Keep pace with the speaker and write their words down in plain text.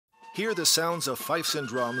Hear the sounds of fifes and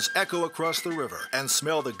drums echo across the river and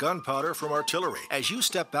smell the gunpowder from artillery as you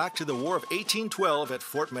step back to the War of 1812 at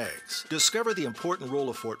Fort Meigs. Discover the important role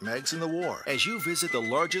of Fort Meigs in the war as you visit the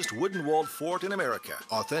largest wooden-walled fort in America.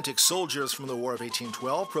 Authentic soldiers from the War of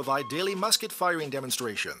 1812 provide daily musket firing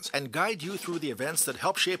demonstrations and guide you through the events that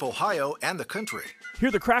helped shape Ohio and the country. Hear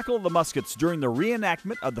the crackle of the muskets during the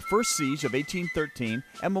reenactment of the First Siege of 1813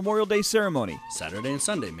 and Memorial Day ceremony. Saturday and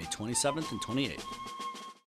Sunday, May 27th and 28th.